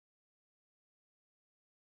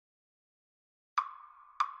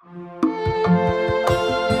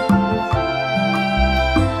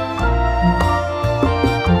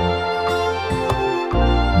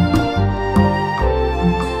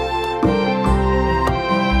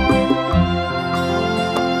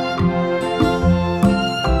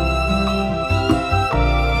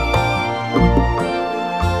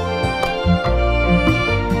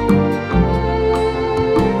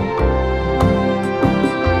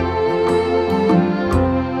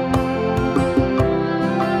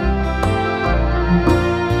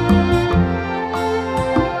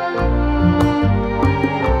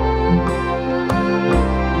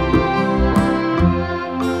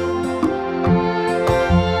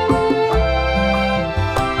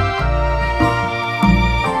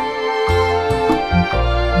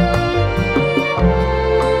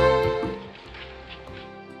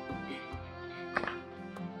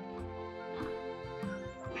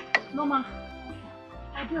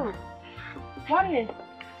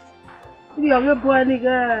Your boy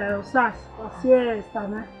nigga Osas Osie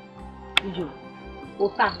Stana. Ijo.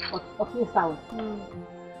 Ota Osie Sawo.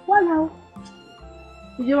 Why now?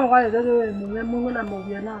 Ijo wa le do mo na mo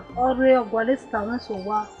bi na. Ore ogwale Stana so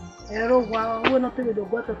wa. Ero wa wo no te do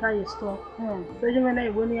go to tie store. So je me na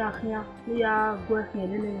iwo ni ahia, ni ya go ahia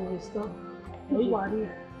ni store. Ni wa ri.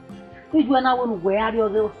 Ijo na wo no gwe ari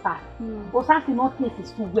oge Osas. Osas no case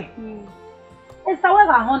is too esa we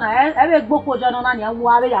ga hona ebe gboko jo na ni awu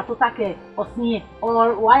abe ya to take osin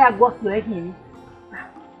or wa ya gbo si ehin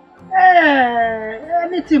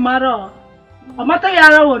ni ti maro o to ya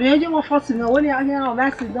ra wo ri eje wo fosi na wo ni ahia o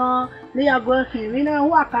mesi dan ni ya go ehin mi na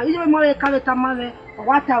wa ka ijo mo le ka beta ma me o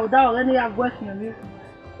wa ta o da o ni ya go ehin mi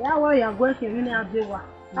ya wo ya go ehin mi ni adewa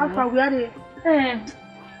alfa we are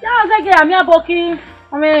ya ze ge ami aboki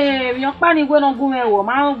ame yan pa ni gwe na gun e wo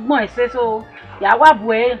ma gbon ese so ya wa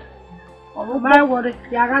bu e my worry,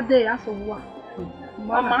 Yagade, as of what?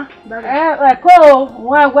 Mama, ko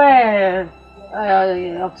we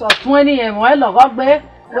 20 and well of be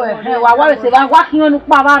wa se ba wa kin onu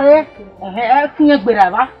pa ba re kin egbera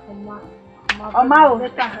ba Oma o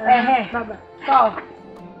baba so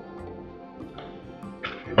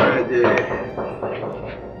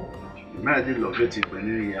Imagine love it when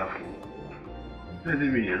you are let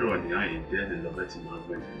me hear on the eye then love it my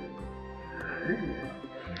friend.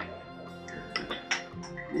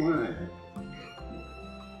 Ouais.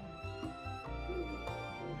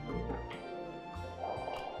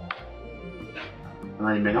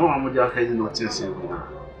 Maintenant, on va me dire qu'il y a une notice.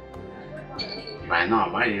 Maintenant,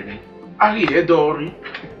 on va y aller. Allez, Dori.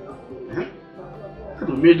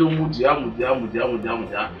 Tu mets de moudia.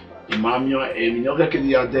 Et mamie, et mignon, qu'il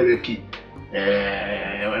y a des qui.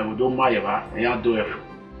 On doit maïva, et un deux.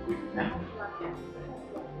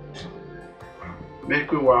 Mais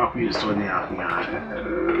que voir puis sonner à rien,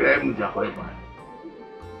 me dire quoi pas.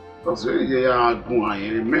 Parce que il y a un bon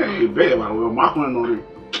aïe, mais il va y avoir un marque on aurait.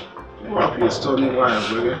 Voir puis sonner voilà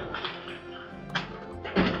voilà.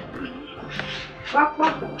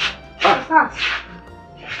 Papa. Ça.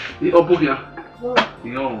 Et au bout bien.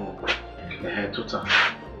 Non. Tout ça.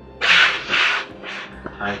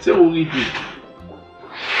 Ah, c'est horrible.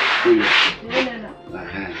 Oui.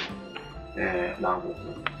 Là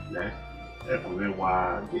Every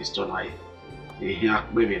one is tonight. A here,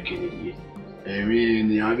 baby, can you? I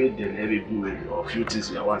mean, I made the heavy blue or few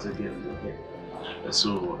things I was again.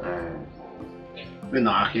 So, when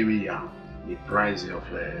I came here, the price of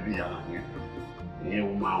Villa, a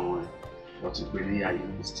woman, what it really I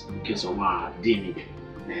used in case of my Demi,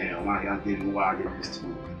 and I can't tell you why I used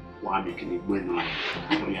why making it when I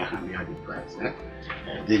can be at the price.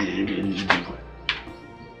 Then you need to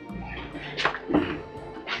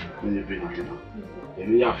and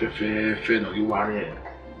we have fair no you are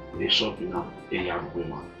a shop now, a young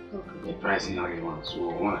woman, a pricing argument. So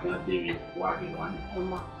one can David working one.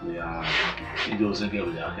 Yeah, it doesn't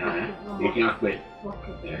get there. You can't quit.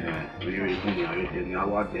 We will put everything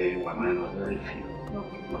our day one and very few.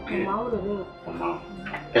 Okay. All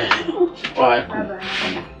right.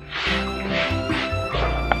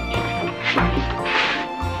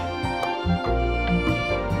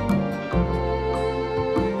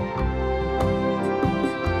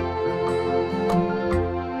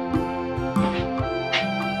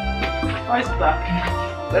 Oyster.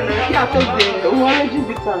 Then I take the orange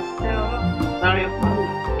bitters.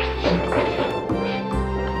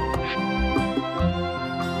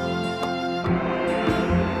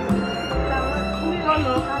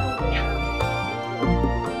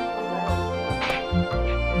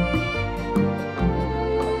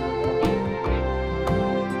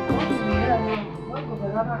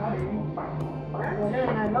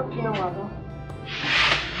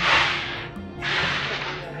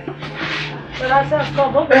 But I said,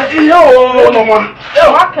 come over. Yo, mama.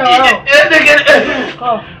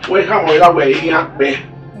 Wait, come on, that way, here.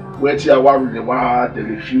 Wait till I want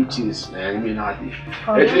the few things. I mean, I did.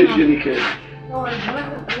 It's really good.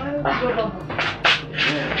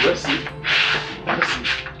 Let's see. Let's see.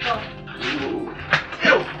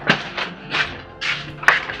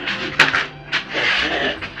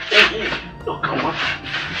 Oh, come on.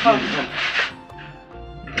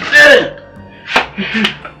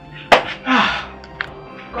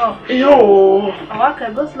 Yo. I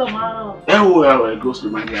go slow, man. Oh, go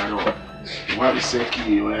slow, man. Why we say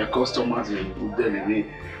key customers in delivery?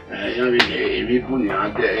 We put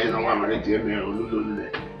out there, and I'm ready to me.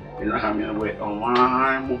 You have me away on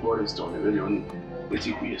one mobile store. Which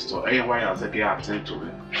is store. Why as a girl attend to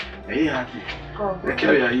it? Hey, happy. The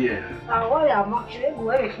carrier here. Why am I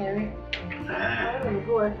going? I'm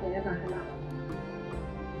going to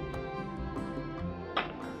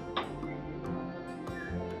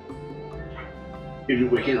if you're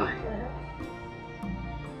working on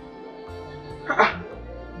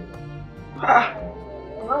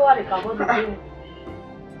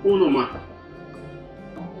Uhunoma.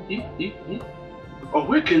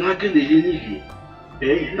 Ọ̀wé kìnnà gẹ́lẹ̀ yé níhì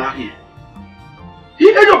ẹ̀yìn láhì.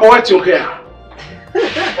 Ẹjọ́ bọ̀ wẹ́ tí ó kẹ́ à.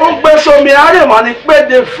 Ó gbé sọmi àárẹ̀ mà ní pé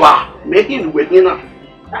dé fà méjì ìwé nínà.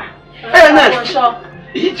 Náà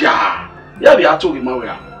ìjà yàbí àtúrì máa wẹ̀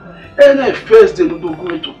à. Náà first day ló go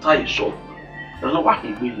to tie shop. Ẹ̀rọ wà kì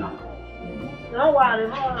í gbé náà. No worry,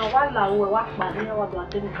 no, why la we wa pa ni wa do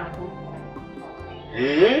atemi ka to.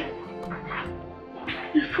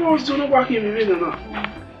 The first don't work in me now.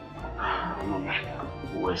 Mama,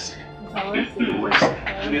 what's it? What's it?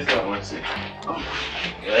 This one, what's it?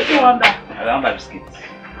 You want that? I want my biscuits.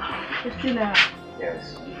 15 naira.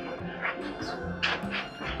 Yes.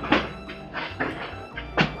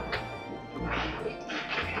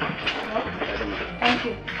 Thank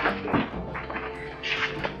you.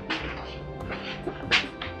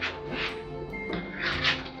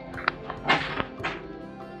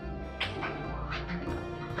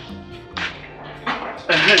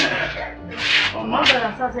 Mama,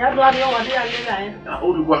 sasa ya do ari o wa de ya le la e.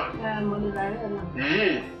 Olugba. Mo le la e na.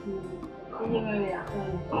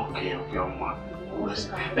 Okay, Mama.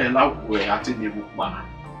 Láwùjọ àti ní gbogbo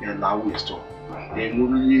láwùjọ sọ. No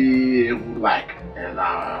really like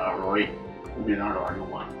Roy. Mi na ro ari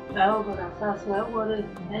wa. O go da sasa e wo re.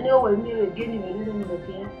 Eni o we mi re gini me ni mi le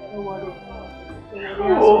fi e wo ro.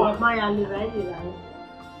 O ma ya le ra yi ra.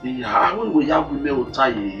 Yeah, I want to have women who tie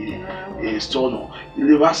a stone. You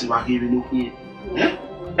never see my giving you here.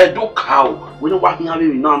 A dog cow. When you're walking out,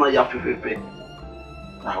 you know, you have to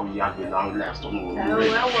now you have been now last on the way.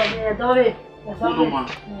 I want it. You don't want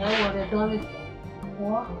to.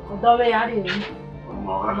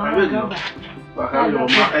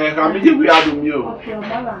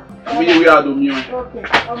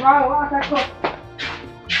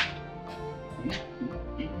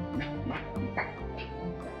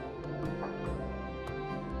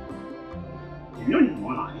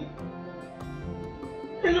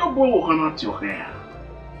 And your boy will come out your hair.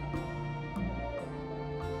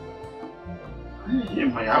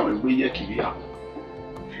 My hour will be a key up.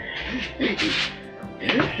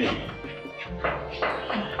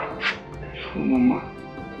 Mama.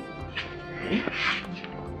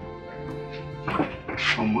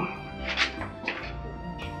 Mama.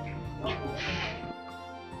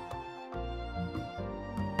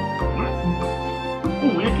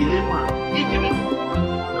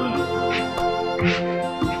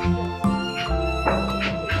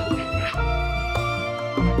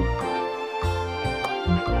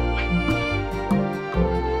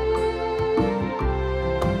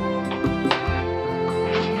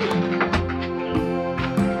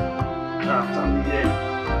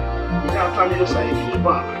 Family say in the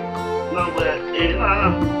bank. Now we're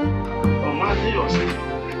on my day or so.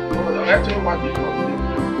 Oh, that's what you do.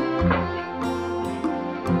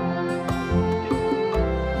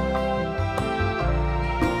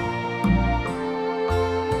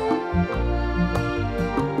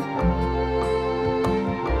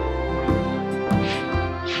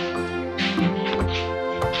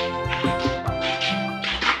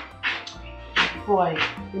 Boy,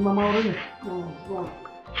 your mama already. Wow.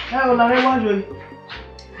 How long are you?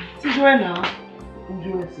 She's right now.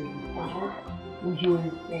 Enjoy it. Enjoy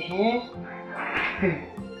it.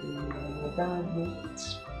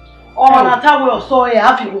 Oh, na ta we so e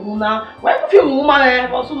afi wo na. We fi wo ma e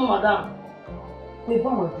for so no madam. We fa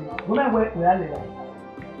mo ti. Wo na we ale la.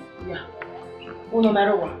 Ya. Uno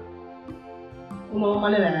mero wa. Uno ma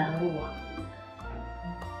le la wa.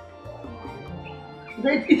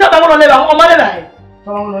 Ita ba mo le ba o ma le la.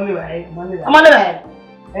 Someone only way, money. I'm on the way.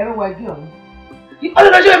 Everywhere you. You only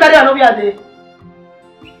know you better than we are there.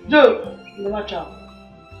 Joe, you never try.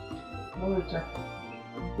 No try.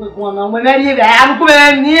 We go on. We marry there. I'm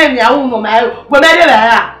going near me. I won't know my. We marry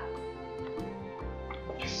there.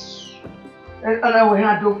 And I will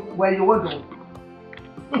handle where you want to.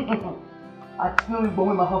 I feel you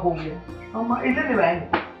going my home here. Is it right?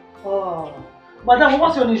 Oh, madam,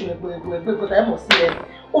 what's your issue? Because I must see it.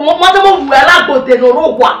 Madam, we are not going to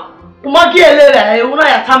know what. Umagele, una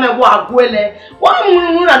ya tame wa gwele. Wa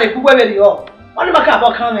mu na ne gwele yo. Wani maka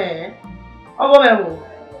abo kan me. Ogo me wo.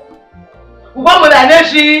 Ugba mo da na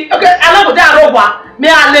shi. Okay, ala go da ro wa. Me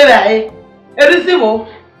ale re. Erisi mo.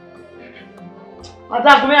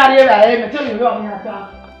 Ata ko me ale re. Me tell you me ata.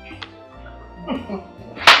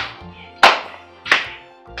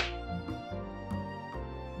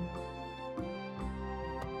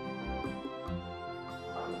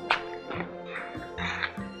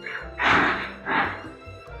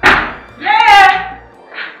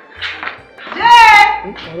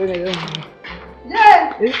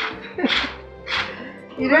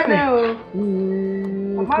 Irene o.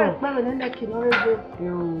 Mama pẹ̀lú nene kino rejo.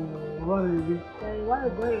 Wa le. Wa le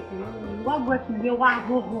go e kino. Wa go ti be wa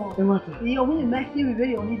gogo. E ma te. Iye omi me ti we be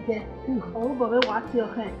yo ni te. O bo be wa ti o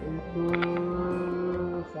kan.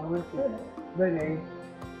 Sawe se. Bene.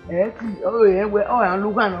 Ti o ye we o an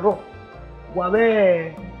lu kan ro. Wa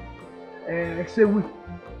be sewu.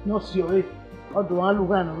 No si o e. O do an lu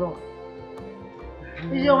kan ro.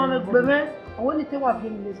 Iye o me gbe me. Àwọn ní tí wà bí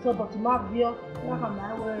mi lè sọ bọ̀ tí máa bí ọ́ láka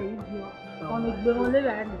máa wọ èyí bí ọ́ ọ̀nà ìgbé wọn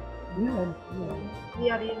lébà ẹ̀ nì. Bí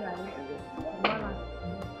a rí rà ní ìgbàlá.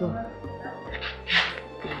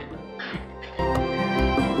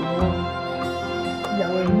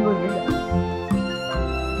 Ìyàwó ẹ̀yìn ò ní yà.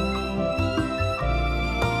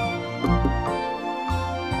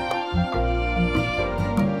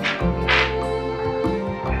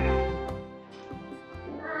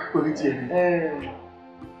 Orí ti ẹ̀mí.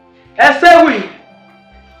 Ẹsẹ̀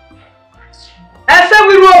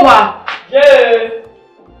wí ro wa.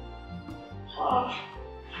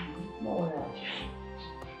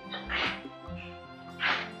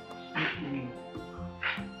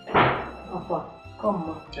 Papa, come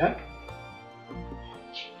on. Yeah?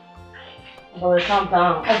 Boy, calm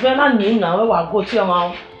down. Ọ̀fẹ́ náà ní ìnà wẹ́wà gò tí ọmọ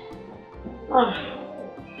àwọn.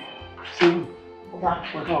 Sewu. Ọba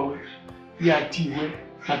ọ̀dọ́ ọ̀wẹ́. Yà di ìwé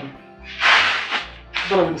àbí.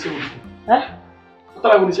 Tọ́lá wo ni ṣé olùkọ́?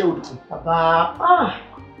 Tọ́lá wo ni ṣé olùkọ́? Bàbá,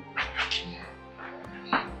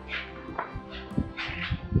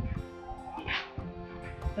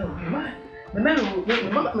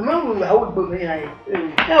 Mama wo ìyàwó ìgbò mi yà yìí.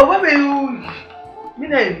 O bá bẹ̀ yóò mí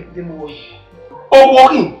náà dì mọ̀ wọ̀nyí. Owó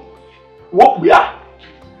kì wọ́n pè á.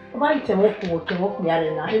 ọba yìí tẹ̀wọ́ kù yára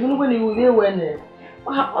ẹ̀ náà. Èmi nígbà ni ìwé ìwé ẹ̀ nẹ̀.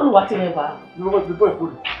 Ọ̀nù wá ti rẹ̀ bá. Ní wọ́n ti bọ́ ẹ̀kọ́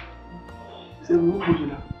rẹ̀. Ṣé ìwé ń gbòjì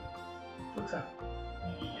náà?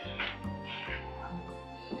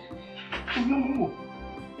 Ojú ń wò.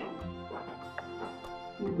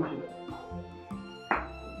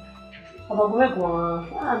 Ọba gbọ́dọ̀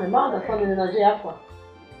gan-an. Mi máa ń dàtọ́ mi ní Nàìjíríà fà.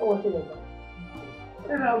 Ọwọ́ ti rẹ̀ bá.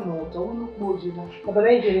 Ẹ ra ọ̀nà ọ̀tọ̀ wọn ló pọ̀ ojú náà. Bàbá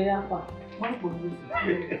méjì ní àfà. Wọ́n pọ̀ ojú.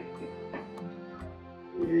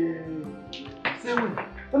 Sewu.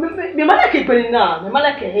 Mi máa lẹ́kẹ̀ẹ́ pẹ̀lú náà. Mi máa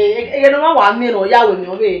lẹ́kẹ̀ẹ́ ẹ̀yẹ́ ló máa wà mí nà ọ̀yáwó ni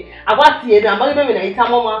ọ̀bẹ. Àgbà tiẹ̀ ní àmọ́ ẹgbẹ́ mi nà ìta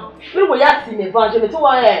mọ́ ma. Mi kò yá sí mi bá ṣe mi tí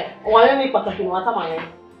wọ́n ẹ̀ ọ̀wà mímí pàtàkì ni wọ́n á sá màá yẹn.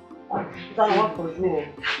 Ìta ni wọ́n pọ̀ sí o.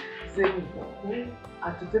 Sewu.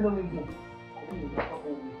 Àtúntẹ́ náà mi gbọ̀.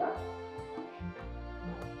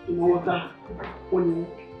 Ìwọ wọ́n ta wọ́n ní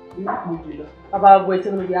gbòjì náà. Bàbá àgbò ètò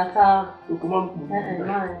ìlú yà tá. Òkú máa ń pò ní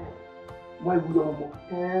ìgbà. Wọ́n ìgbúdọ̀ ọmọ.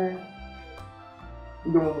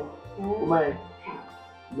 Ìgbúdọ̀ ọmọ. Ó máa yẹ.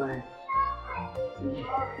 Máa yẹ.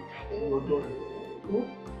 Ọ̀dọ́ rẹ̀.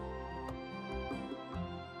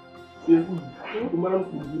 Ṣé ewu yìí? Ó máa ń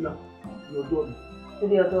pò ní náà. Ọ̀dọ́ rẹ̀.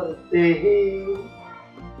 Níbi ọ̀dọ́ rẹ̀.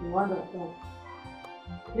 Ìwọ́n àdàtọ̀.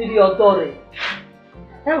 Níbi ọ̀dọ́ rẹ̀.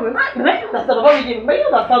 Mẹ́yìn ọ̀dàtọ̀ lọ́wọ́ mi jẹ́ mẹ́yìn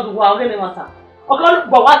ọ̀dàtọ̀ dùn wá ọ̀gẹ́ mi máa ta. Ọkọ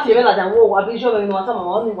gbọ̀ wá tiẹ̀ bẹ́ẹ̀ làjà wọ́n wà bí iṣẹ́ ọ̀rẹ́ mi wá sábà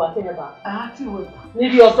wọ́n ní ìwà tí ẹ̀ bá. Àti ìwé ta.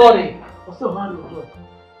 Níbi ọ̀dọ́ rẹ̀. Ọ̀sẹ̀ máa ń lò ọ̀dọ́.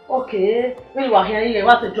 Okay, mi wà hẹ́n yẹn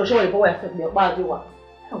wá ti jọ ṣé wọ́n ìbọ̀wọ̀ ẹ̀fẹ̀ pé ọ̀pá àdé wa.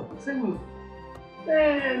 Sewu.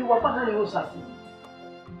 Ìwà pátá ni ó sàtì.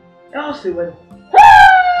 Ẹ ọ̀sẹ̀ wẹ̀.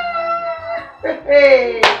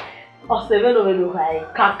 Ọ̀sẹ̀ mélòó rà ẹ̀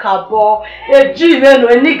kàkà bọ̀ èjì mélòó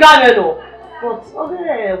ẹ̀nígà mélòó. But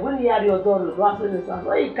ọ̀gẹ́ wọ́n ní yàrá ọ̀dọ́ rẹ̀ lọ́wọ́ sí ní sàn. Ó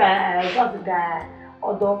yìí ká ẹ̀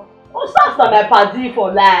ọ̀dọ́. Ó sàṣà my padi for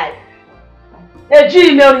life. Èjì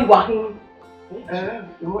mélòó ìwà hìn.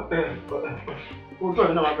 Ohun tó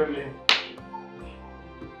ẹ̀ náà máa fẹ́ mi lẹ́yìn.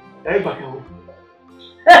 Ẹ gbà kẹ́wọ́.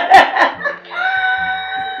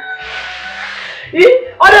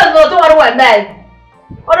 Other no to one night.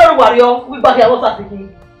 Other warrior, we back here was asking.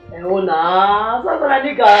 Oh, nah, so I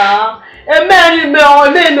think a man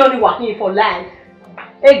only working for life.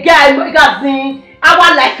 A guy, magazine, I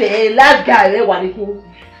want like a life guy, what him.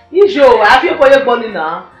 You sure, I feel for your body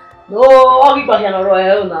now. No, I'll be back here on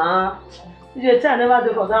royal now. You just never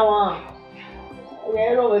do for that one.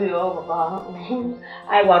 Yeah, no, Papa.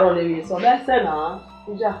 I was only so that's it now.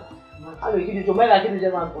 I will give you to my like it is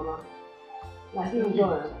a man for now. Like you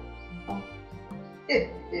enjoy it.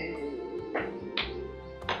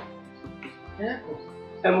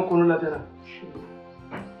 I'm going to let her.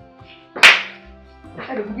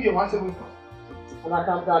 I don't be a once a week. And I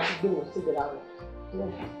come down to do it, sit it out.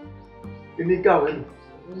 You need to go in.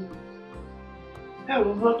 I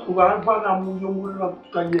will not go around and move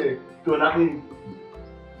to do nothing.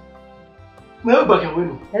 No, but I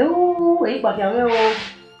will. Oh, wait, but I will.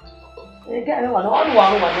 Again, one of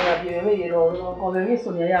you, on the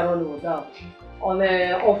reason you are running without. On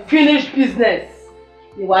a unfinished business.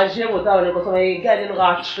 You was here without it because I get in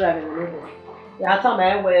rush traveling. At time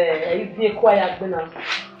I will be quiet.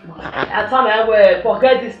 At time I will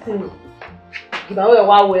forget this thing. You know,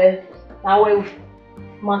 one way, I will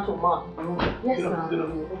man to man. Yes, sir.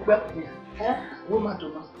 Woman to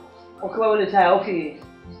man. Okay, what will you say? Okay.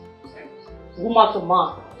 Woman to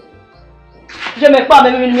man. Je me pas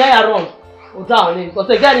même une mienne à rond. Autant, parce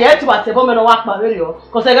que gars, il y a tout à fait bon, mais on va pas ver yo.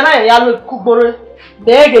 Parce que gars, il y a le coupe-boré.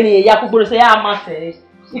 Dès il y a coupe-boré, c'est à masser.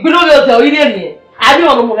 Il peut nous dire, il est rien. Allez,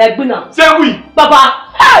 on va me faire. C'est oui.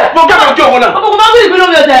 Papa. Mon gars, tu es là. Papa, comment il peut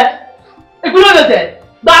nous dire? Il peut nous dire.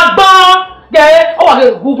 D'abord, gars, on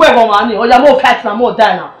va vous voir mon mani. On y a mon fait, na mon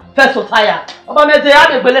dana. Fait sur taille. On va mettre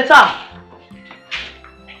avec beletta.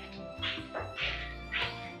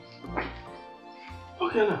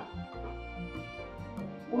 Ok là.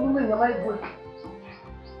 On me my boy.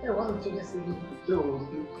 I want to get saved.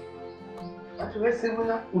 I should get saved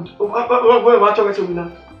now. What are you doing?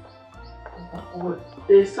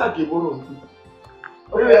 A sack of water.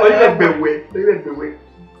 Oh, you're beware. Beware.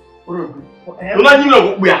 You like you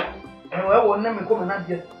know where? And I will never come and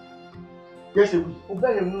get. Yes, we.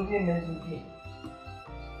 Obey a movie and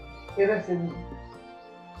then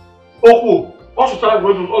Oh, also try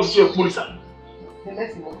going to also see a police. the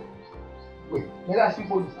next one. Wait, let us see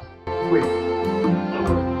police. Wait.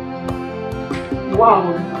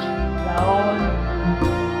 Wow.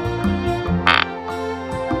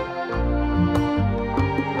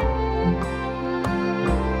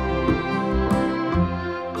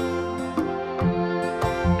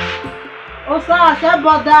 Osa, c'est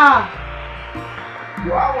boda.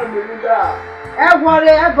 Wow, Melinda. É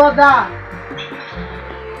boda.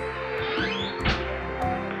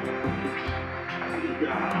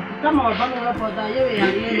 Come on, bana boda.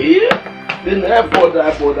 Ye. Then airport,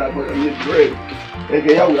 but I'm afraid.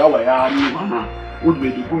 Okay, ya we are ni mama. Would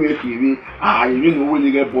be to come here. Ah, you know when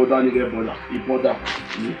you get border, you get border. You border.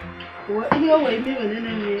 You know we me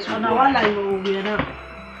when na wala you we na.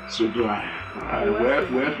 So do I. Where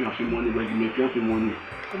if you have money, but you make your money.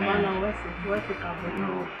 Where's the car?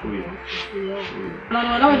 No,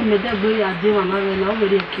 no, me dey go ya dey mama we na we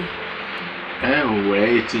dey keep.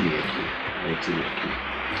 Where it is.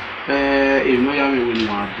 You know ya me when you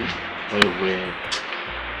want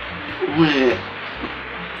where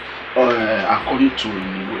according to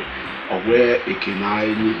me where it can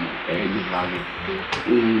any value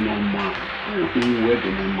Uhunoma where the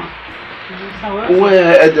number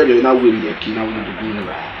where either na will the kina will do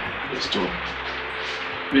the store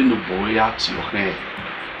when the boy at your hair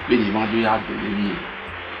when you want to have the name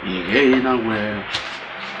you na where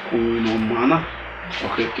Uhunoma na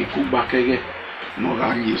okay ke back again no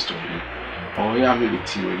gari store oh yeah me the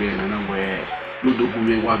team again na where no do go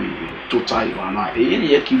wa be total wana e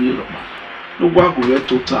ye kiri ro ba no gwa go we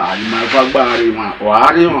total ma fagbare ma o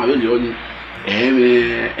are ma we le oni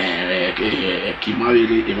ki ma we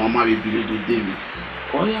le e mama we bi le de mi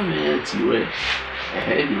o ya me ti we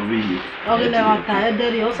mi o bi o le wa ta e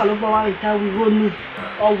deri o salo gbo wa ita wi go ni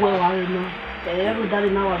o we wa re no ru dari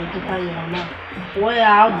na wa total wana wo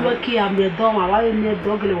ya do ki am be do ma wa me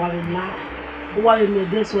do gele wa re na wa me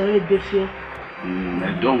de so e de fie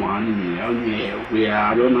don't want any we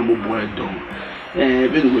are on a boy don't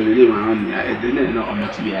been with him on the on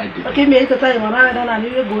the okay me to tell you I don't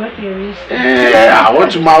need to go here I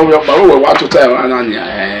want to marry your barrow what to tell an we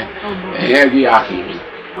are here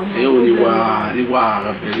you are very well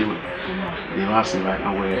you are saying right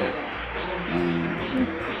now where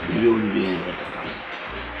you will be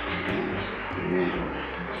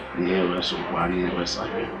near so one was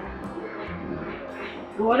like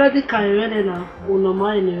what are the kind na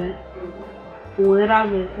Uhunoma anyway Wera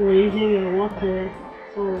be oyeje be wote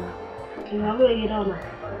so ina be gira na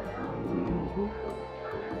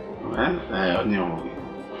oni o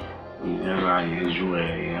era yeju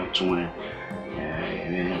tun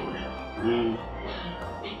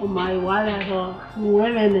o mai wala so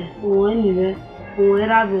muwele ni be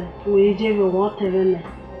wera be oyeje be wote be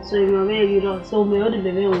so ina be gira so me odi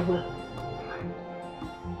be wo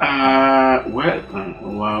well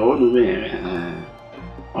wa o do be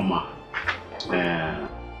Oma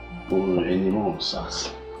anymore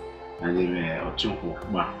sas and they otun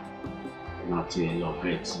ba na ti love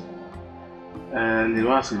it the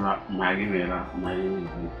last marry me.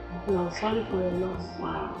 No, sorry for your loss.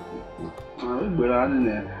 Wow.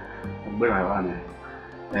 Gbera wa ne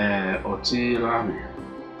oti la mi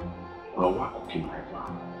o wa cookie my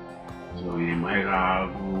farm so ye my ra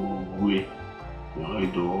gwe no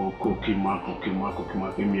do cookie ma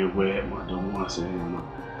ke mi egwe ma do mu ase no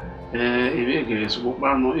ebe ge so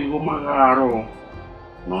pa no igo magaro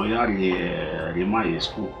no ya ri my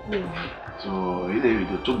school so ile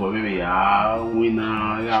video to bo me ya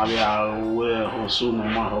wina ya we hoso no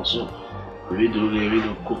ma hoso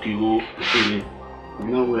video cookie go ile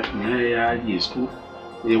no we ya school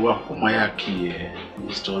e wa kuma ya ki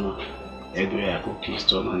stone edo ya cookie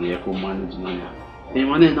stone na ye ko manage na ya e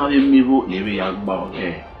mo ne na be mi bo le be ya gba o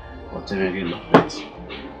te me ge lo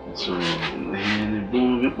so ni bo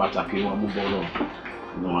be pataki wa mo bolo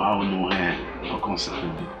no how no o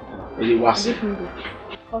concern ele wa se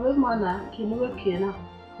Obe mana kinuwe kena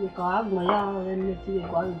ni ka agma ya ne ti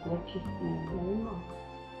ko ari boki no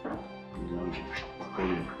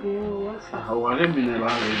how are me la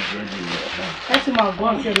ready esi ma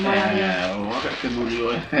go se ma ya o wa ke no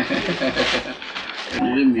yo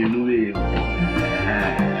ele mi no we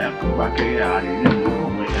ba ke ya ni no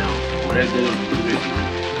me ya o re de no be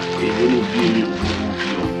e no bi mi o bi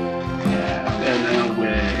o na we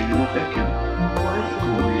e no te ke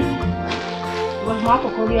Mas mapa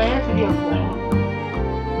Korea ya seria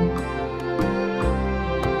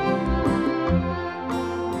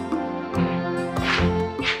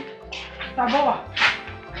Tá boa.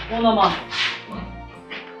 Uhunoma.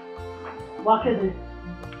 Wakede.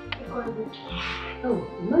 Oh,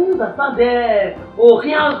 não understand there. Oh,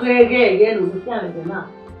 rien reggae, no understand it now.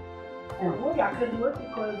 O ya que do outro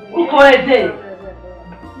coisa. O coisa.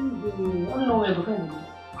 Não é bacana.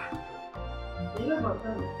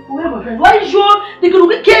 Why show the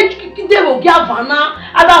good que devo gavana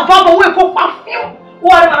ada vava we ko pafio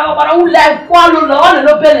o ara o le kwalo lo ona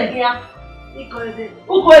lo bele kia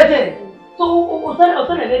o coide so o se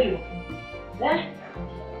video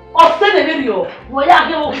o se video wo ya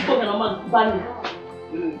ke o ko na ma bani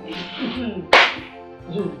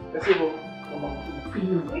esse bo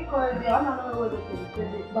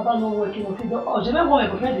baba no we ki no fi do o je me go me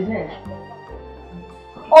ko fe de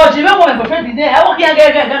oh, je vais voir un boyfriend dîner. Elle va rien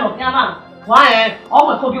gagner non tiens ouais on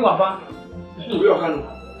me coquille wa ba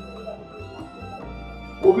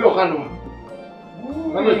obi okano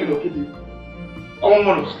na me kilo kidi on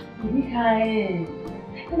mo no ni kai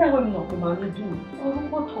ina go mi no ko ma ni du o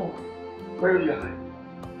ko to where you are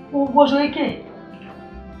o bo jo ike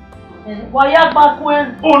wa ya ba ku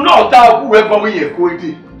en o no ta ku we ba we ye ko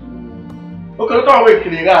idi o ko to we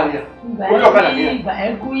kini ga ria o yo kana ni ba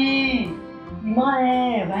e ku yi ma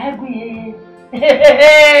ba e ku yi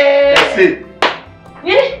ese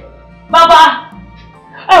baba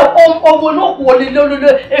ọmọ no ko le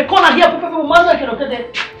e kon na here pepe mo ma so ke no kede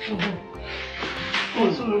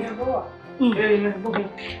O sunu e boa. me bo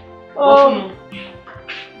Oh.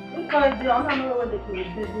 Nko ede ona no we de ke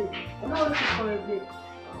de. Ona we ko ede.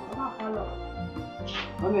 Ona falo.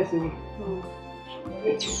 Ona se mi.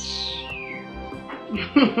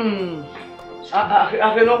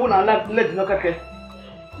 Afe no kuna la le no kake.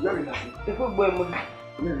 E fo gbo mo.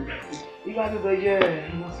 Iga do do je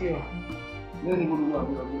mo si o. ni mo wa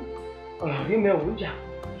Rí mi ò jà.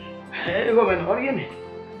 Ẹgbẹ́ mi náà rí èmi.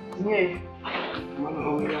 Ní ẹ̀yẹ. ma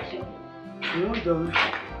no we ya Ìwọ́n jọ mi.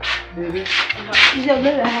 Bèrè. Iṣẹ́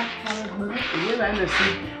gbẹ́rẹ̀ ha. Ìwé là ń lẹ̀ sí.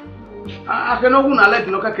 Akẹ́nọ́gún náà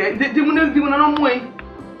lẹ́dùn náà kẹ́kẹ́. Dìmú náà mú ẹyin.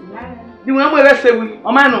 Dìmú náà mú ẹ̀rẹ́ sẹ́wì.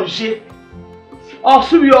 Ọmọ ẹ̀ náà ṣe.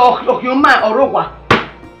 Ọ̀ṣùbí ọ̀kìọ́ máa ọ̀rọ̀ wà.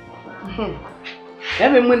 Ẹ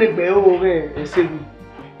bẹ mú ẹnẹgbẹ́ owó rẹ̀ sẹ́wì.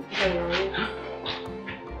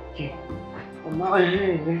 Ọmọ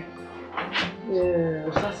ẹ̀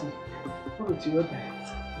Osasi, what do you want?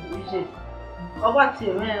 Ọba tí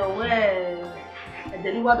ẹ̀rẹ́ ọwọ́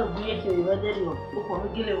ẹ̀jẹ̀ níwájú bí yé ṣe ìrẹ́jẹ̀ lọ, ó kọ̀ ní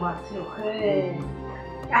gílẹ̀ wá sí ọ.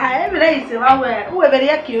 Ẹ̀mìrẹ́ yìí ṣe wá wẹ̀, ó wẹ̀ bẹ̀rẹ̀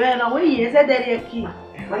yẹ kì rẹ̀ náà, wọ́n yìí ẹsẹ̀ dẹ́rẹ́ yẹ kì.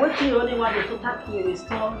 Ọwọ́ tí ìrọ́ níwájú tó tá kì rẹ̀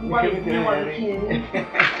sọ níwájú kí ẹni.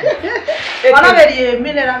 Ora vedi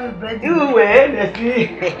mineral bread. Uwe le si.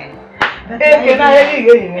 Eke na heri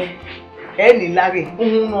ge ni. Eni lare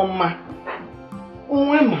Uhunoma.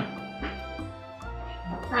 Unwema.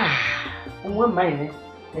 Unwema ni.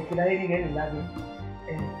 Eke na heri ge ni lare.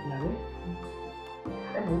 Lare.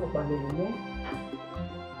 Mo lo pa le ni.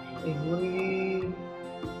 Ewori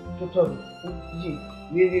totoro. Ji.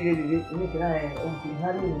 Ye ni kira o ti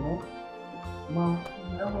hari ni. Ma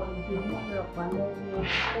Não, não pa le ni.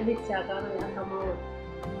 Ele se agarra ya kama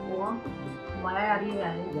o. Mai ari ya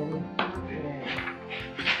ni.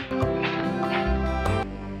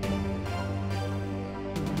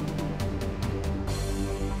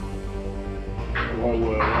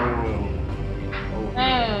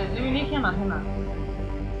 Ele nem quer mais, Renato.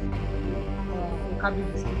 O cabelo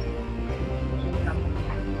desse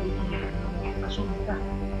acho que tá.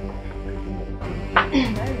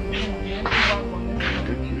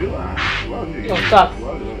 Tá.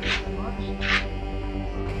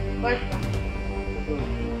 Vai ficar.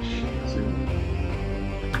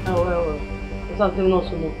 Eu só tenho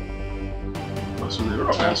nosso nome. Nosso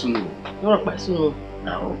nome é Suno. Não é para isso,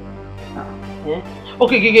 Não. não.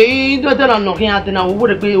 Ok, e do até não quem até não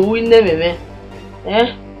o que o ineme,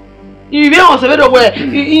 E vem o saber o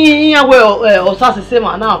e o sase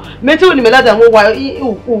sema now. Mete o ni mela da mo wa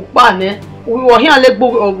o pa ne. O hin ale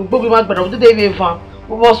gbogbo ma gbara o de be fan.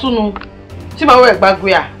 O Sunu. Ti ma we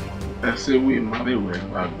gbagbe a. I say we ma be we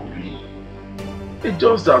gbagbe. It's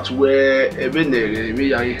just that where ebenere me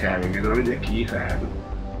ya ihare na me de ki ihare.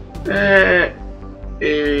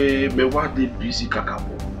 Me wa de busy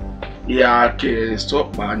kakabo. Ya ke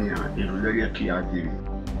stop mania irule ki adiri.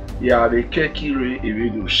 Ya be kekire ebe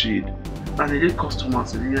no shade. And the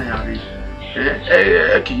customers in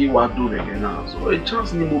here ki wa do now. So it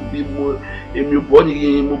just ni mo be mo emi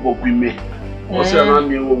body mo bogwi me. O se na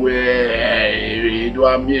mi wo we do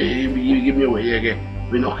am give me we yege.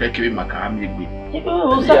 We no kekire maka am egbe.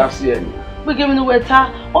 Ya see any. We give me no water.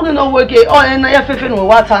 Only no work na ya fefe no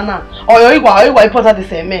water na. Oyo igwa importer the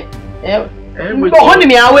same. Honey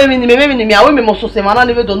me awe me awe me mo so se mana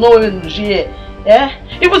ni we do no we no jie.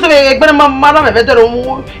 If you say a madam, a better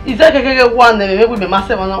is like one, maybe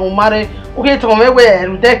massive on Omare, okay, to me where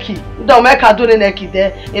Rudeki, don't make her do the neck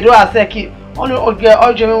there, it was a seki, only or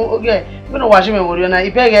Jimmy, okay, we don't watch him, and I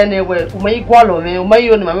beg anywhere, who may wallow me, who may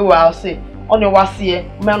own my will say, only was here,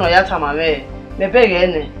 man or yatama, me beg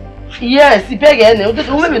any. Yes, he beg any,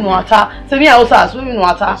 women water, send me outside, women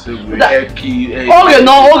water. Oh, you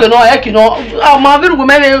know, Eki, no, my little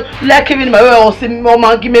woman like him in my way or send more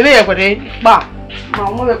monkey, maybe every day. Bah, my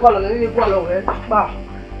mother call me, follow it. Bah.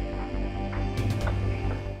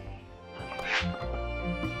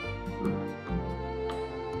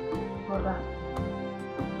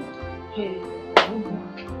 Hey,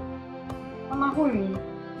 I'm a home.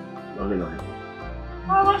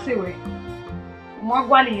 Oh, what's the way? Moi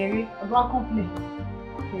gualieri, eu vou acompanhar.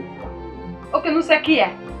 Ok, não sei que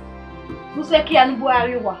é. Não sei que é no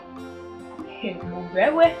Boariwa. Não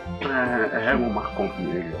bebe? Uma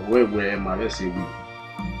acompanhar. We mas se we.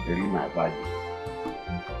 Ele na bad.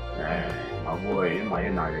 Abo ma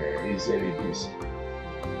na easily this.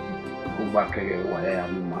 Go back again wa ya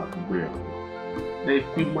mi ma gbe. They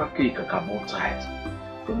quick market kakabo tight.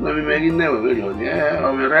 Problem me meri na we really on.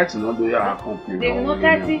 We right no do ya accompany. They no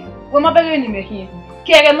 30. We ma bere ni me here.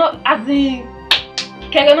 Kere no azin.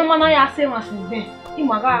 Kere no mana ya se ma sin ben. I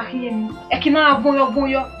ma ga here mi. E ki na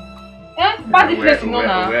bonyo. Bad face no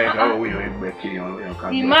na.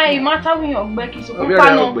 Ima ta wi ogbe ki so pa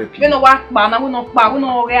no. We no wa pa na we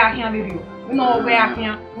no re ahian beri o. We no re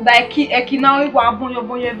ahian. Da e ki na we wa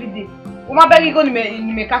bonyo everyday. We ma bere go ni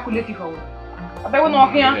me calculate for. Abe we no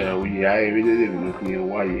ahian. We ya everyday we no clear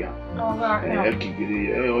why ya. No ga ahian.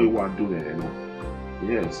 Kigiri o wa do le no.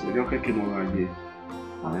 Yes, we don't get him on again.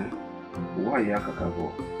 Why ya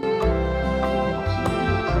kakabo?